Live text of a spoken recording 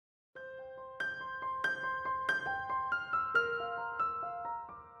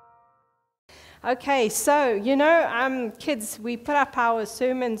Okay, so, kids, we put up our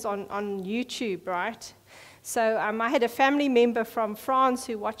sermons on YouTube, right? So I had a family member from France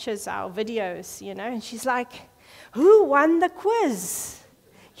who watches our videos, and she's like, who won the quiz?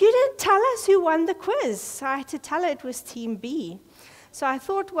 You didn't tell us who won the quiz. So I had to tell her it was Team B. So I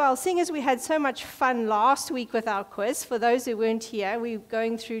thought, well, seeing as we had so much fun last week with our quiz, for those who weren't here, we were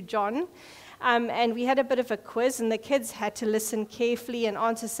going through John, and we had a bit of a quiz, and the kids had to listen carefully and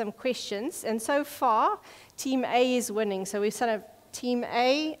answer some questions. And so far, Team A is winning. So we've sort of Team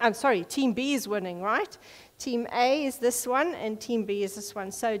B is winning, right? Team A is this one, and Team B is this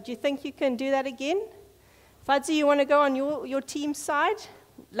one. So do you think you can do that again? Fudzy, you want to go on your team side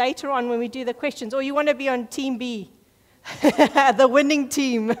later on when we do the questions, or you want to be on Team B, the winning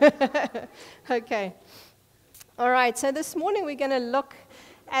team? Okay. All right, so this morning we're going to look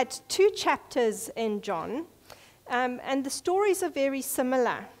at 2 chapters in John, and the stories are very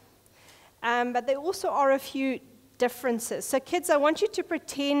similar, but there also are a few differences. So kids, I want you to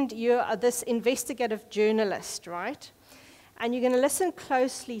pretend you're this investigative journalist, right? And you're going to listen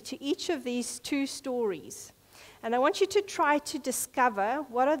closely to each of these 2 stories. And I want you to try to discover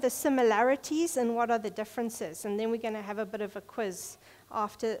what are the similarities and what are the differences. And then we're going to have a bit of a quiz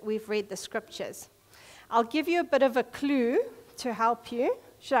after we've read the scriptures. I'll give you a bit of a clue to help you.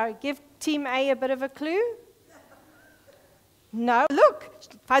 Should I give Team A a bit of a clue? No? Look,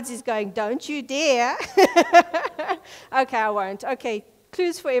 Fudzy's going, don't you dare. Okay, I won't. Okay,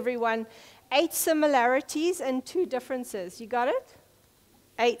 clues for everyone. 8 similarities and 2 differences. You got it?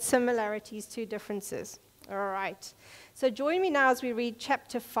 8 similarities, 2 differences. All right. So join me now as we read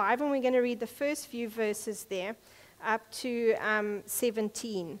chapter 5, and we're going to read the first few verses there up to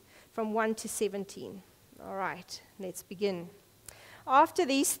 17, from 1 to 17. All right, let's begin. After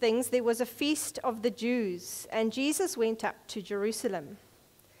these things, there was a feast of the Jews, and Jesus went up to Jerusalem.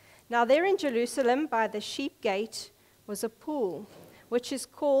 Now there in Jerusalem, by the sheep gate, was a pool, which is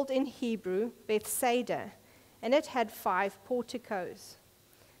called in Hebrew Bethesda, and it had 5 porticos.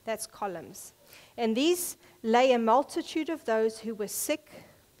 That's columns. And these lay a multitude of those who were sick,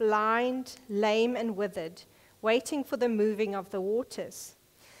 blind, lame, and withered, waiting for the moving of the waters.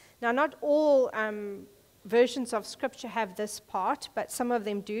 Now, not all versions of Scripture have this part, but some of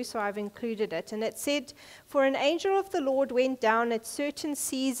them do, so I've included it. And it said, for an angel of the Lord went down at certain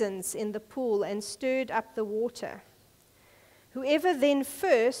seasons in the pool and stirred up the water. Whoever then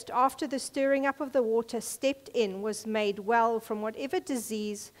first, after the stirring up of the water, stepped in was made well from whatever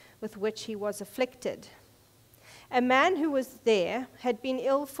disease with which he was afflicted. A man who was there had been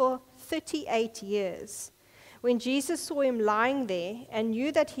ill for 38 years. When Jesus saw him lying there and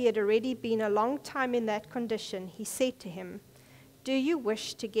knew that he had already been a long time in that condition, he said to him, do you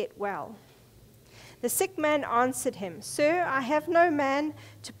wish to get well? The sick man answered him, Sir, I have no man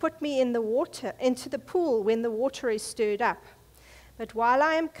to put me into the pool when the water is stirred up. But while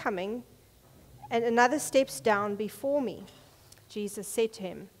I am coming, and another steps down before me. Jesus said to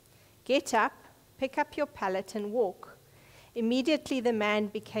him, get up, pick up your pallet and walk. Immediately the man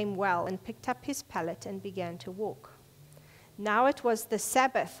became well and picked up his pallet and began to walk. Now it was the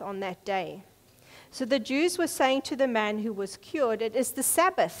Sabbath on that day. So the Jews were saying to the man who was cured, it is the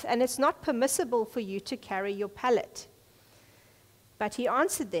Sabbath, and it's not permissible for you to carry your pallet. But he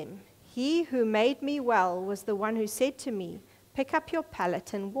answered them, he who made me well was the one who said to me, pick up your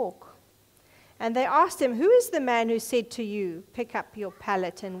pallet and walk. And they asked him, who is the man who said to you, pick up your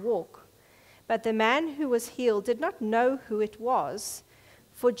pallet and walk? But the man who was healed did not know who it was,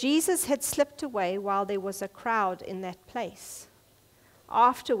 for Jesus had slipped away while there was a crowd in that place.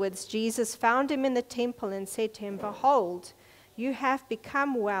 Afterwards, Jesus found him in the temple and said to him, behold, you have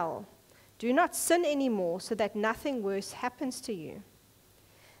become well. Do not sin anymore, so that nothing worse happens to you.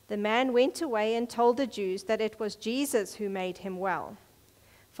 The man went away and told the Jews that it was Jesus who made him well.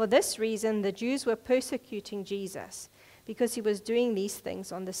 For this reason, the Jews were persecuting Jesus, because he was doing these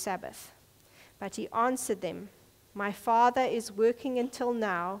things on the Sabbath. But he answered them, my Father is working until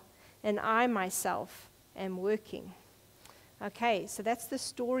now, and I myself am working. Okay, so that's the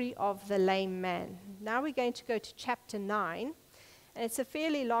story of the lame man. Now we're going to go to chapter 9, and it's a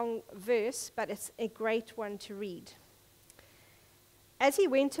fairly long verse, but it's a great one to read. As he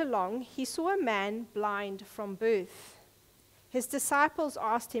went along, he saw a man blind from birth. His disciples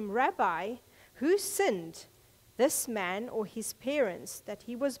asked him, Rabbi, who sinned, this man or his parents, that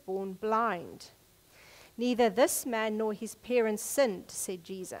he was born blind? Neither this man nor his parents sinned, said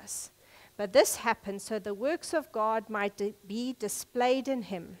Jesus. But this happened so the works of God might be displayed in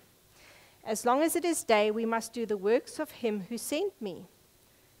him. As long as it is day, we must do the works of him who sent me.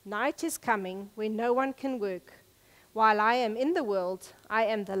 Night is coming when no one can work. While I am in the world, I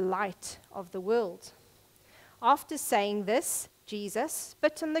am the light of the world." After saying this, Jesus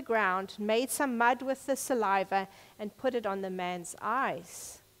spit on the ground, made some mud with the saliva, and put it on the man's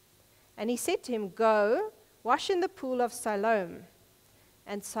eyes. And he said to him, "Go, wash in the pool of Siloam."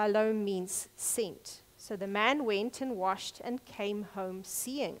 And Siloam means sent. So the man went and washed and came home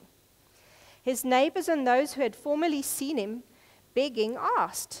seeing. His neighbors and those who had formerly seen him begging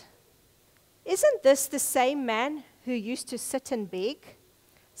asked, "Isn't this the same man who used to sit and beg?"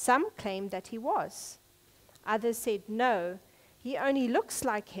 Some claimed that he was. Others said, "No, he only looks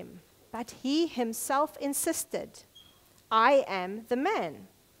like him." But he himself insisted, "I am the man."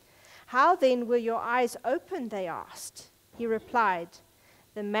 "How then were your eyes opened?" they asked. He replied,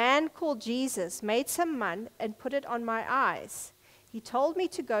 "The man called Jesus made some mud and put it on my eyes. He told me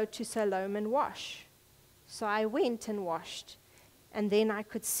to go to Siloam and wash. So I went and washed, and then I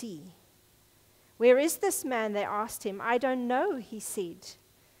could see." "Where is this man?" they asked him. "I don't know," he said.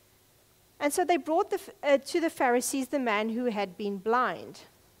 And so they brought to the Pharisees the man who had been blind.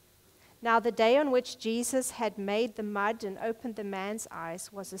 Now the day on which Jesus had made the mud and opened the man's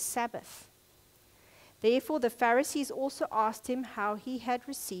eyes was a Sabbath. Therefore the Pharisees also asked him how he had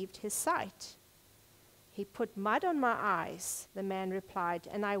received his sight. "He put mud on my eyes," the man replied,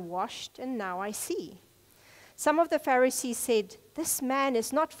 "and I washed, and now I see." Some of the Pharisees said, "This man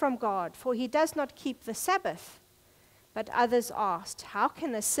is not from God, for he does not keep the Sabbath." But others asked, "How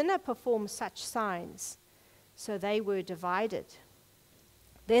can a sinner perform such signs?" So they were divided.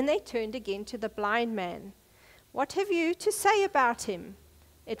 Then they turned again to the blind man. "What have you to say about him?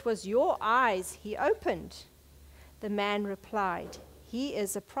 It was your eyes he opened." The man replied, "He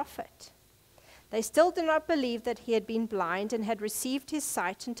is a prophet." They still did not believe that he had been blind and had received his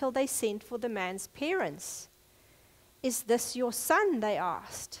sight until they sent for the man's parents. "Is this your son?" they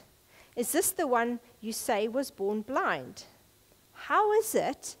asked. "Is this the one you say was born blind? How is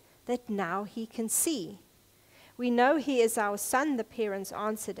it that now he can see?" "We know he is our son," the parents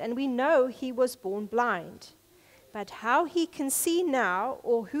answered, "and we know he was born blind. But how he can see now,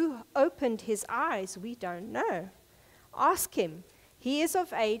 or who opened his eyes, we don't know. Ask him. He is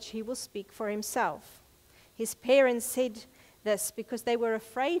of age, he will speak for himself." His parents said this because they were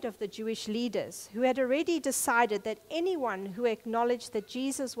afraid of the Jewish leaders, who had already decided that anyone who acknowledged that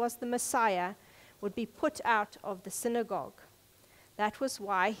Jesus was the Messiah would be put out of the synagogue. That was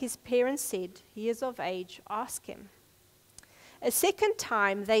why his parents said, "He is of age, ask him." A second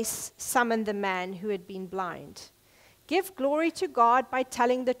time they summoned the man who had been blind. "Give glory to God by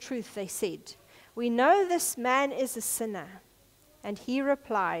telling the truth," they said. "We know this man is a sinner." And he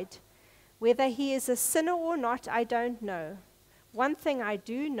replied, "Whether he is a sinner or not, I don't know. One thing I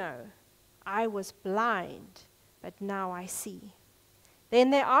do know, I was blind, but now I see."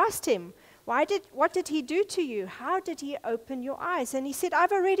 Then they asked him, "What did he do to you? How did he open your eyes?" And he said,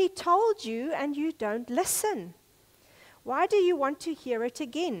 "I've already told you, and you don't listen. Why do you want to hear it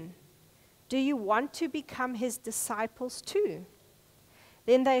again? Do you want to become his disciples too?"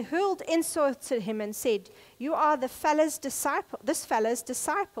 Then they hurled insults at him and said, "You are this fellow's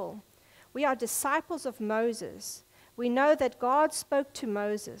disciple. We are disciples of Moses. We know that God spoke to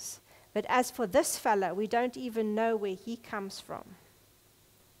Moses, but as for this fellow, we don't even know where he comes from."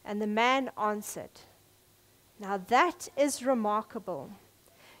 And the man answered, "Now that is remarkable.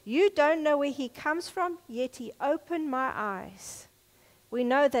 You don't know where he comes from, yet he opened my eyes. We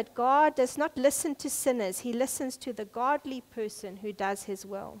know that God does not listen to sinners. He listens to the godly person who does his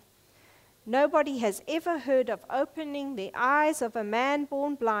will. Nobody has ever heard of opening the eyes of a man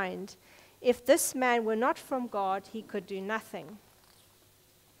born blind. If this man were not from God, he could do nothing."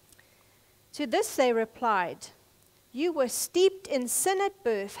 To this they replied, "You were steeped in sin at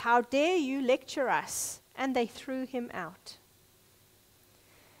birth. How dare you lecture us?" And they threw him out.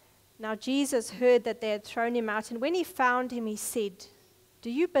 Now Jesus heard that they had thrown him out, and when he found him, he said, "Do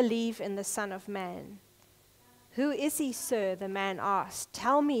you believe in the Son of Man?" "Who is he, sir?" the man asked.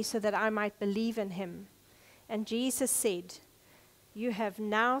 "Tell me so that I might believe in him." And Jesus said, "You have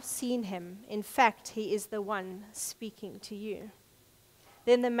now seen him. In fact, he is the one speaking to you."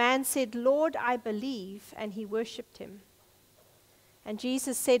 Then the man said, "Lord, I believe," and he worshipped him. And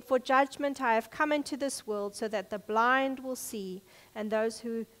Jesus said, "For judgment I have come into this world, so that the blind will see, and those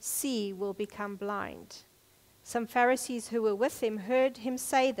who see will become blind." Some Pharisees who were with him heard him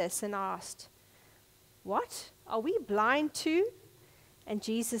say this and asked, "What? Are we blind too?" And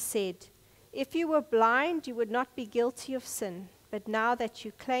Jesus said, "If you were blind, you would not be guilty of sin. But now that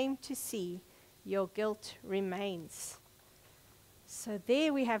you claim to see, your guilt remains." So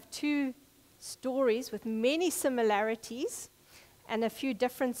there we have two stories with many similarities and a few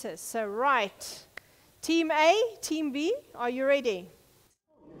differences. So right, Team A, Team B, are you ready?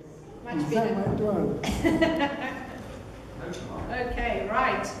 Much better. Okay,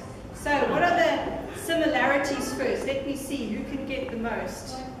 right. So what are the similarities first? Let me see who can get the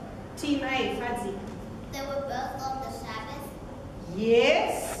most. Team A, Fadzi. They were both on the Sabbath.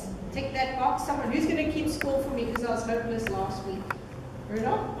 Yes. Tick that box. Someone who's going to keep score for me because I was hopeless last week.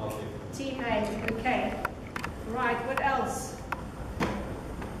 Rudolph? Team A. Okay. Right. What else?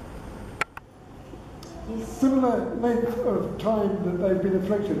 Similar length of time that they've been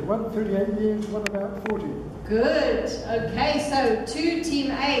afflicted. One 38 years, one about 40. Good. Okay. So two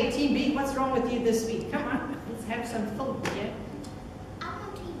Team A. Team B. What's wrong with you this week? Come on. Let's have some fun here. I'm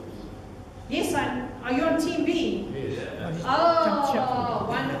on Team B. Yes, are you on Team B? Yes. Oh,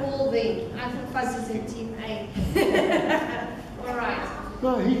 one all then. I thought Fuzz is in Team A. All right.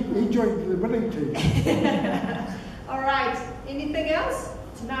 No, he joined the winning team. All right. Anything else?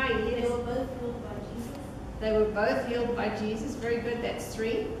 Tonight, yes. They were both healed by Jesus. They were both healed by Jesus. Very good. That's 3.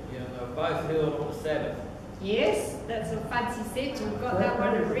 Yeah, they were both healed on the Sabbath. Yes, that's what Fuzzy said. We've got that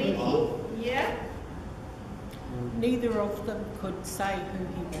one already. Yeah. Neither of them could say who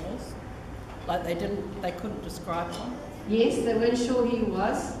he was. Like they couldn't describe him. Yes, they weren't sure who he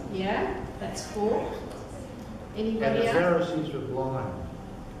was. Yeah, that's 4. Anybody And the else? Pharisees were blind.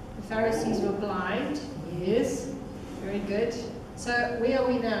 The Pharisees were blind. Yes. Very good. So where are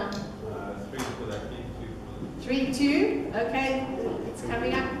we now? 3 for that kid, 2 for 3, 2. Okay, it's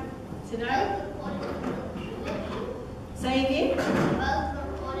coming up to know. Say again. Both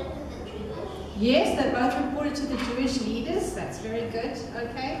reported to the Jewish. Yes, they both reported to the Jewish leaders. That's very good.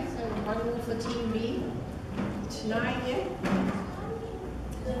 Okay, so 1 more for Team B. Tonight, yeah.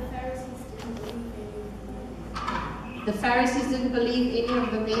 The Pharisees didn't believe any. The Pharisees didn't believe any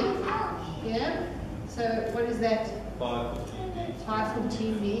of the men. Yeah. So what is that? 5 for TV. 5 from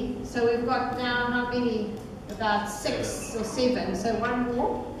Team B. So we've got now how many? About 6 or 7. So 1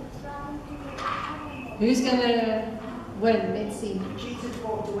 more. Who's going to win? Let's see. Jesus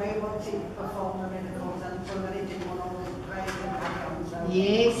walked away once he performed the miracles and so that he didn't want all this praise and background. So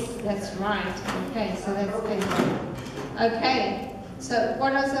Yes, that's right. Okay, so that's good. Okay, so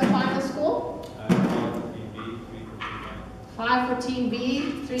what is the final score? 5 for Team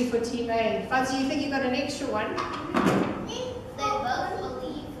B, 3 for Team A. Fuzzy, you think you got an extra one? They both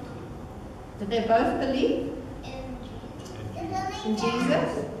believe Did they both believe in Jesus. in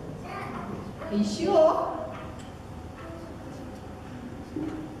Jesus? Are you sure?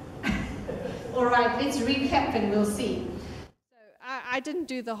 All right, let's recap and we'll see. So I didn't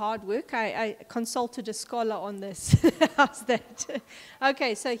do the hard work. I consulted a scholar on this. How's that?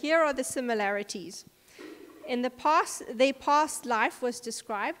 Okay, so here are the similarities. In the past, their past life was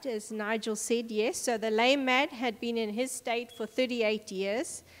described, as Nigel said, yes. So the lame man had been in his state for 38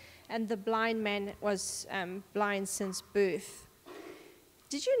 years, and the blind man was blind since birth.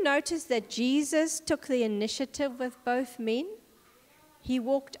 Did you notice that Jesus took the initiative with both men? He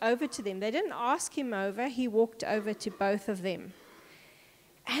walked over to them. They didn't ask him over. He walked over to both of them.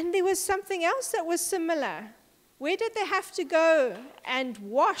 And there was something else that was similar. Where did they have to go and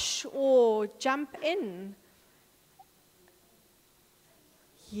wash or jump in?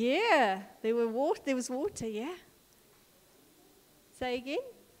 Yeah, there was water, yeah? Say again?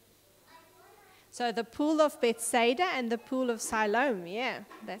 So the pool of Bethesda and the pool of Siloam, yeah,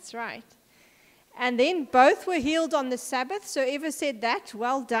 that's right. And then both were healed on the Sabbath, so Eva said that,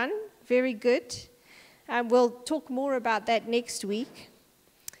 well done, very good. We'll talk more about that next week.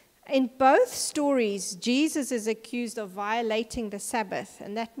 In both stories, Jesus is accused of violating the Sabbath,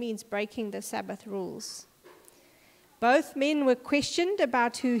 and that means breaking the Sabbath rules. Both men were questioned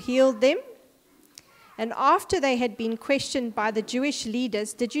about who healed them. And after they had been questioned by the Jewish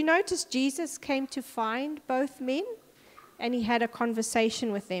leaders, did you notice Jesus came to find both men? And he had a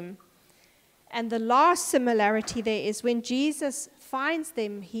conversation with them. And the last similarity there is when Jesus finds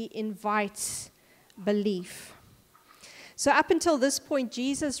them, he invites belief. So up until this point,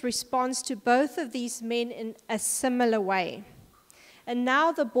 Jesus responds to both of these men in a similar way. And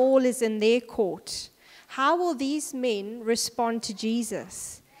now the ball is in their court. How will these men respond to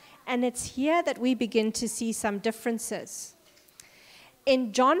Jesus? And it's here that we begin to see some differences.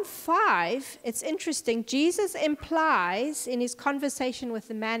 In John 5, it's interesting, Jesus implies in his conversation with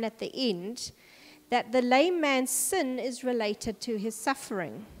the man at the end that the lame man's sin is related to his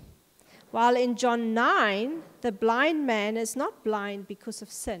suffering. While in John 9, the blind man is not blind because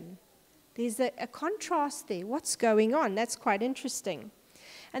of sin. There's a contrast there. What's going on? That's quite interesting.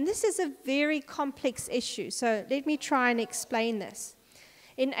 And this is a very complex issue, so let me try and explain this.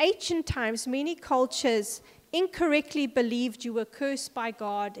 In ancient times, many cultures incorrectly believed you were cursed by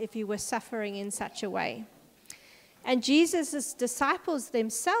God if you were suffering in such a way. And Jesus' disciples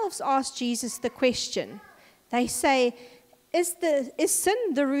themselves asked Jesus the question. They say, is sin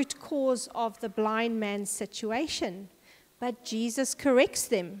the root cause of the blind man's situation? But Jesus corrects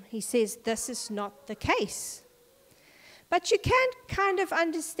them. He says, this is not the case. But you can kind of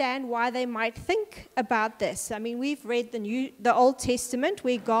understand why they might think about this. I mean, we've read the Old Testament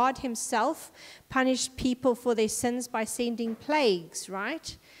where God himself punished people for their sins by sending plagues,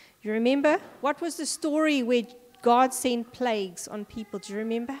 right? You remember? What was the story where God sent plagues on people? Do you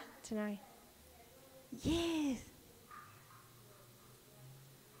remember tonight? Yes.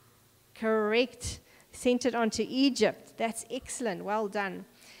 Correct. Sent it onto Egypt. That's excellent. Well done.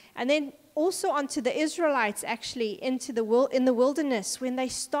 And then also onto the Israelites, actually, in the wilderness, when they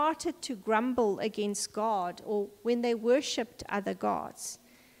started to grumble against God or when they worshipped other gods.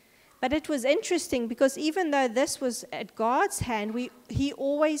 But it was interesting because even though this was at God's hand, he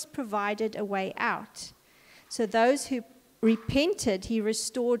always provided a way out. So those who repented, he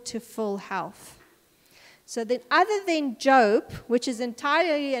restored to full health. So then, other than Job, which is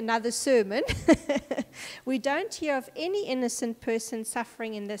entirely another sermon, we don't hear of any innocent person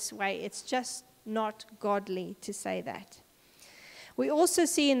suffering in this way. It's just not godly to say that. We also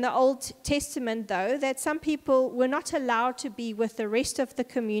see in the Old Testament, though, that some people were not allowed to be with the rest of the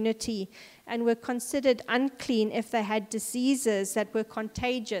community and were considered unclean if they had diseases that were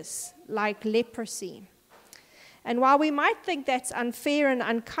contagious, like leprosy. And while we might think that's unfair and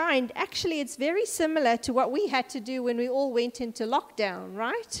unkind, actually it's very similar to what we had to do when we all went into lockdown,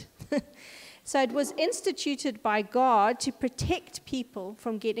 right? So it was instituted by God to protect people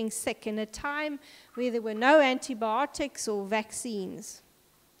from getting sick in a time where there were no antibiotics or vaccines.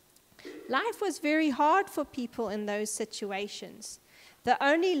 Life was very hard for people in those situations. The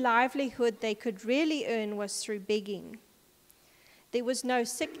only livelihood they could really earn was through begging. There was no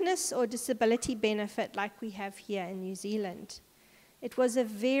sickness or disability benefit like we have here in New Zealand. It was a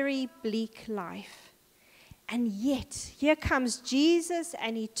very bleak life. And yet, here comes Jesus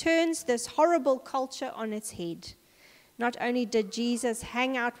and he turns this horrible culture on its head. Not only did Jesus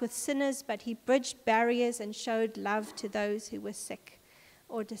hang out with sinners, but he bridged barriers and showed love to those who were sick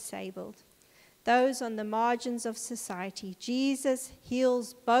or disabled, those on the margins of society. Jesus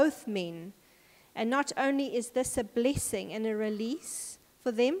heals both men. And not only is this a blessing and a release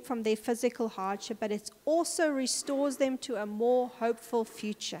for them from their physical hardship, but it also restores them to a more hopeful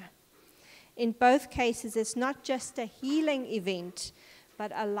future. In both cases, it's not just a healing event,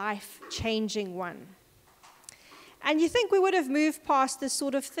 but a life-changing one. And you think we would have moved past this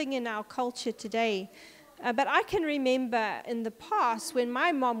sort of thing in our culture today. But I can remember in the past when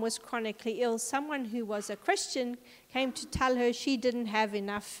my mom was chronically ill, someone who was a Christian came to tell her she didn't have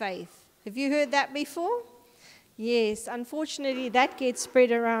enough faith. Have you heard that before? Yes, unfortunately that gets spread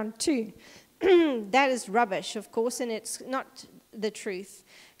around too. That is rubbish, of course, and it's not the truth.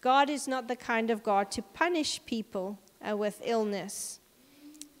 God is not the kind of God to punish people with illness.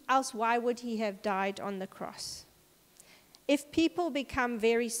 Else why would he have died on the cross? If people become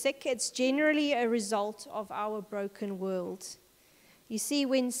very sick, it's generally a result of our broken world. You see,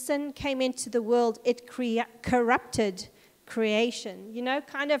 when sin came into the world, it corrupted creation. You know,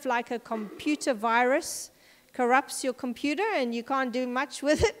 kind of like a computer virus corrupts your computer and you can't do much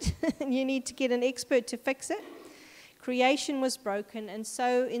with it. You need to get an expert to fix it. Creation was broken, and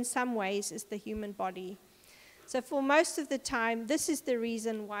so in some ways is the human body. So for most of the time, this is the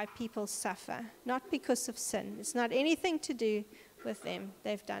reason why people suffer, not because of sin. It's not anything to do with them.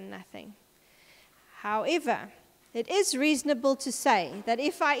 They've done nothing. However, it is reasonable to say that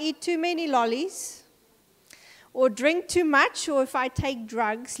if I eat too many lollies, or drink too much, or if I take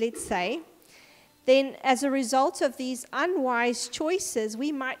drugs, let's say, then as a result of these unwise choices,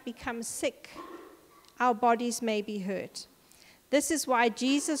 we might become sick. Our bodies may be hurt. This is why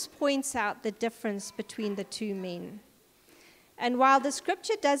Jesus points out the difference between the two men. And while the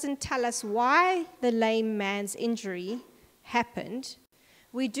scripture doesn't tell us why the lame man's injury happened,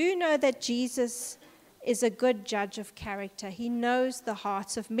 we do know that Jesus is a good judge of character. He knows the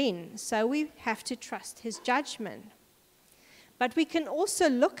hearts of men, so we have to trust his judgment. But we can also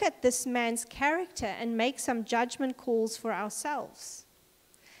look at this man's character and make some judgment calls for ourselves.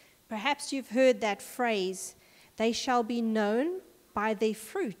 Perhaps you've heard that phrase, they shall be known by their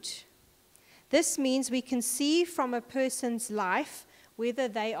fruit. This means we can see from a person's life whether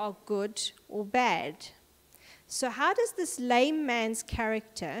they are good or bad. So how does this lame man's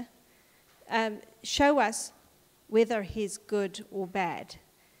character show us whether he's good or bad?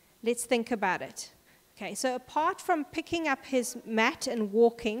 Let's think about it. Okay, so apart from picking up his mat and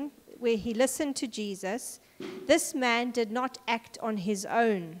walking, where he listened to Jesus, This man did not act on his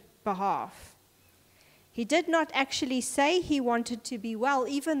own behalf. He did not actually say he wanted to be well,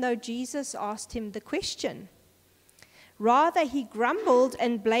 even though Jesus asked him the question. Rather, he grumbled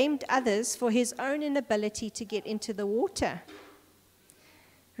and blamed others for his own inability to get into the water.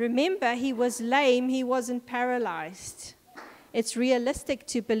 Remember, he was lame, he wasn't paralyzed. It's realistic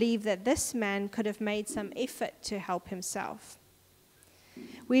to believe that this man could have made some effort to help himself.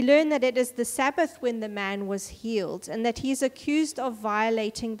 We learn that it is the Sabbath when the man was healed, and that he is accused of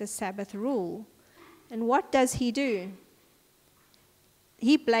violating the Sabbath rule. And what does he do?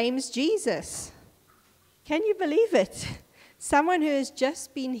 He blames Jesus. Can you believe it? Someone who has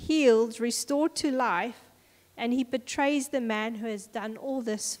just been healed, restored to life, and he betrays the man who has done all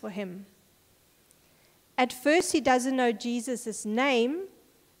this for him. At first, he doesn't know Jesus' name,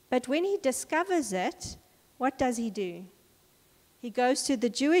 but when he discovers it, what does he do? He goes to the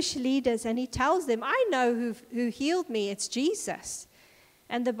Jewish leaders and he tells them, I know who healed me, it's Jesus.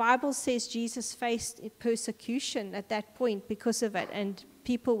 And the Bible says Jesus faced persecution at that point because of it, and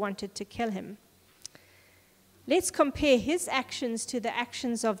people wanted to kill him. Let's compare his actions to the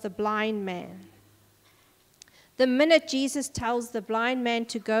actions of the blind man. The minute Jesus tells the blind man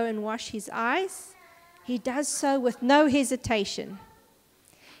to go and wash his eyes, he does so with no hesitation.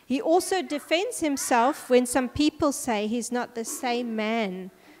 He also defends himself when some people say he's not the same man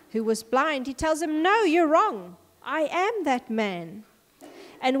who was blind. He tells them, no, you're wrong. I am that man.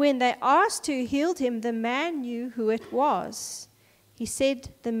 And when they asked who healed him, the man knew who it was. He said,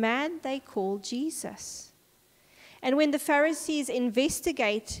 the man they call Jesus. And when the Pharisees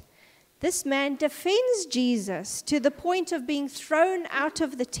investigate, this man defends Jesus to the point of being thrown out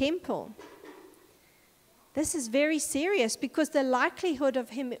of the temple. This is very serious because the likelihood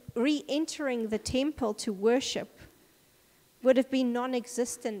of him re-entering the temple to worship would have been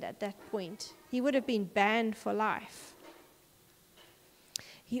non-existent at that point. He would have been banned for life.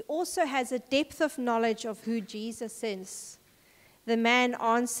 He also has a depth of knowledge of who Jesus is. The man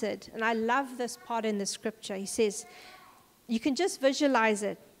answered, and I love this part in the scripture. He says, you can just visualize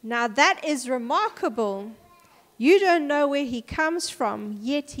it. Now that is remarkable. You don't know where he comes from,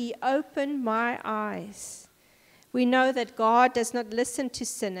 yet he opened my eyes. We know that God does not listen to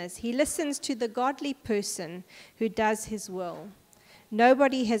sinners. He listens to the godly person who does his will.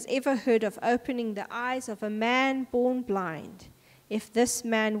 Nobody has ever heard of opening the eyes of a man born blind. If this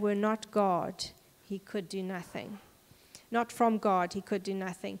man were not God, he could do nothing. Not from God, he could do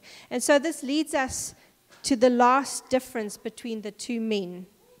nothing. And so this leads us to the last difference between the two men.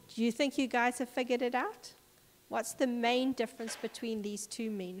 Do you think you guys have figured it out? What's the main difference between these two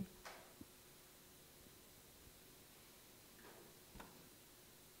men?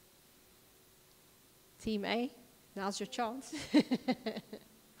 Team A, now's your chance.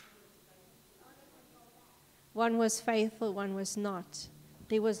 One was faithful, one was not.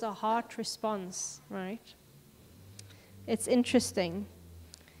 There was a heart response, right? It's interesting.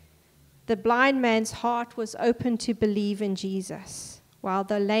 The blind man's heart was open to believe in Jesus, while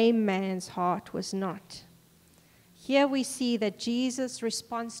the lame man's heart was not. Here we see that Jesus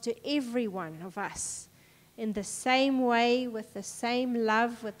responds to every one of us in the same way, with the same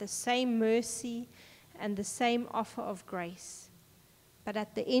love, with the same mercy, and the same offer of grace. But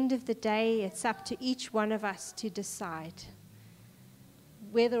at the end of the day, it's up to each one of us to decide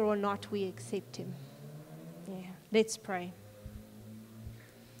whether or not we accept him. Yeah, let's pray.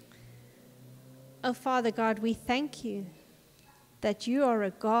 Oh, Father God, we thank you that you are a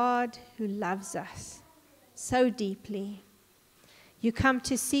God who loves us so deeply. You come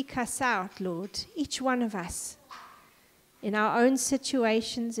to seek us out, Lord, each one of us, in our own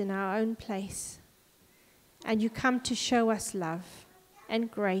situations, in our own place. And you come to show us love and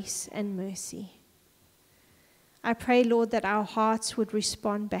grace and mercy. I pray, Lord, that our hearts would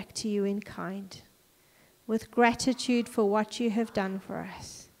respond back to you in kind, with gratitude for what you have done for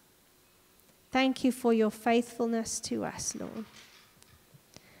us. Thank you for your faithfulness to us, Lord.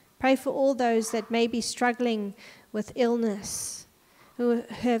 Pray for all those that may be struggling with illness, who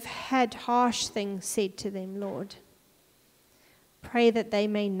have had harsh things said to them, Lord. Pray that they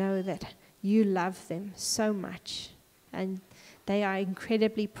may know that you love them so much, and they are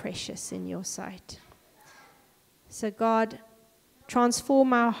incredibly precious in your sight. So God,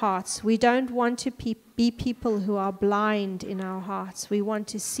 transform our hearts. We don't want to be people who are blind in our hearts. We want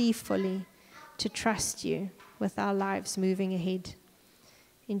to see fully, to trust you with our lives moving ahead.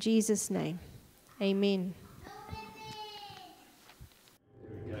 In Jesus' name, amen.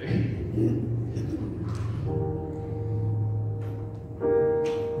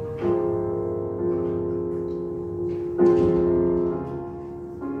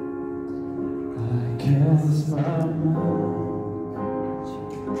 Can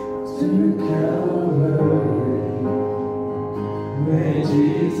to Calvary, where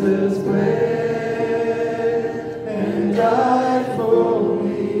Jesus bled and died for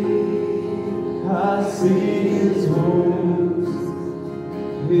me. I see his wounds,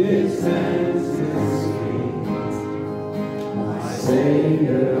 his hands, his feet, my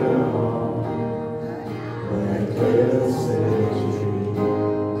Savior on that cursed tree.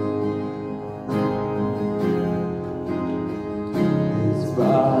 His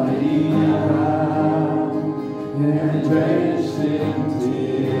body now and drenched in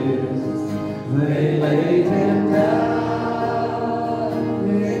tears, they laid him down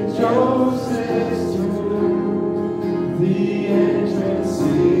in Joseph's tomb, the entrance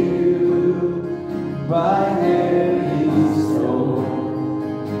sealed by heavy stone.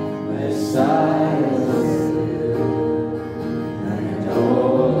 Messiah was still, and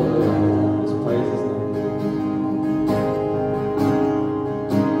all around. Let's praise his name.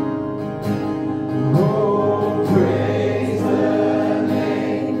 Oh, praise the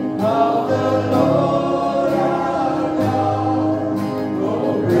name of the Lord our God.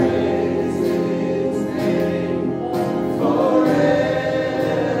 Oh, praise his name forevermore.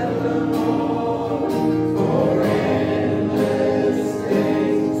 For endless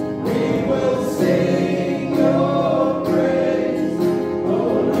days we will sing your praise.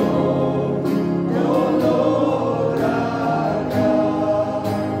 Oh Lord our God.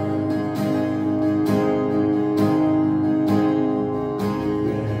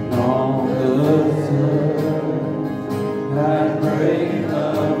 When all the turf at break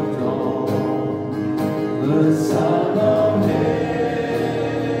of dawn, the Son of Heaven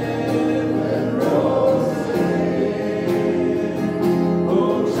rose again.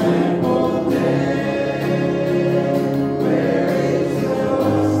 Oh, tremble dead, where is your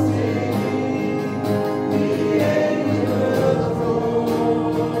sting? The angels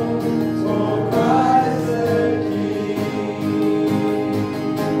roll for Christ the King.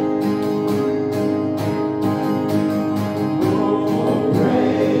 Oh,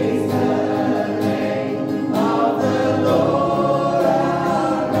 praise the name of the Lord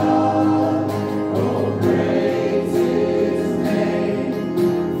our God. Oh, praise his name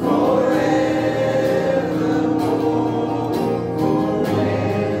forevermore. For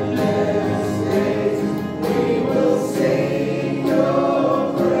endless days we will sing your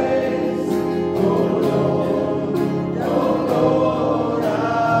praise. Oh Lord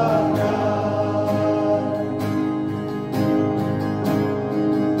our God.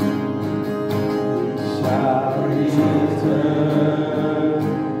 Shall return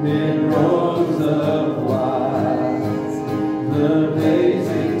in robes of white, the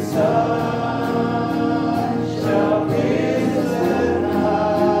blazing sun shall pierce the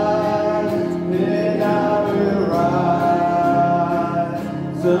night, and I will rise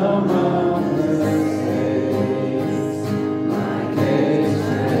among the saints, my case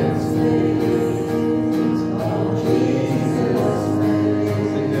transfixed on Jesus' face.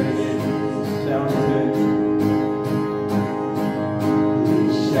 Sing that again. Shall return. He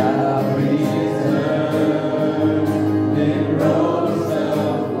shall return in robes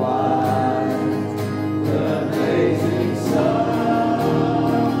of white, the blazing sun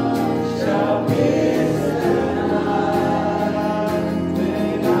shall pierce the night,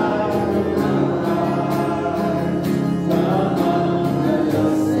 and I will rise among the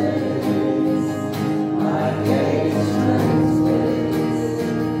saints, my gaze transfixed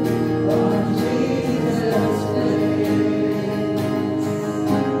on Jesus' face.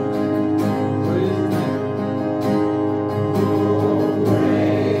 Oh,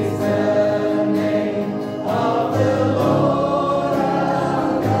 praise the name of the Lord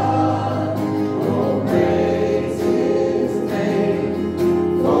our God. Oh, praise his name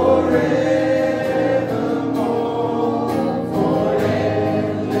forevermore. For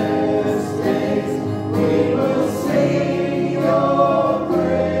endless days we will sing your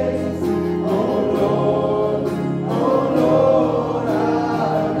praise. Oh Lord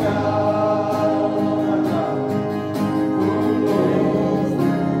our God.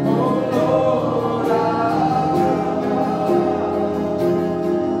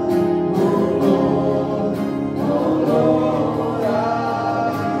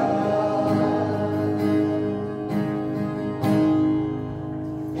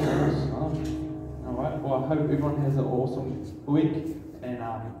 Alright, well I hope everyone has an awesome week, and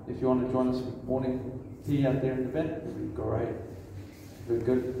if you want to join us for morning tea out there in the back, it'd be great. Have a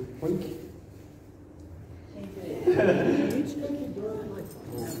good week. Thank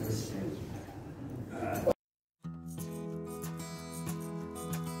you.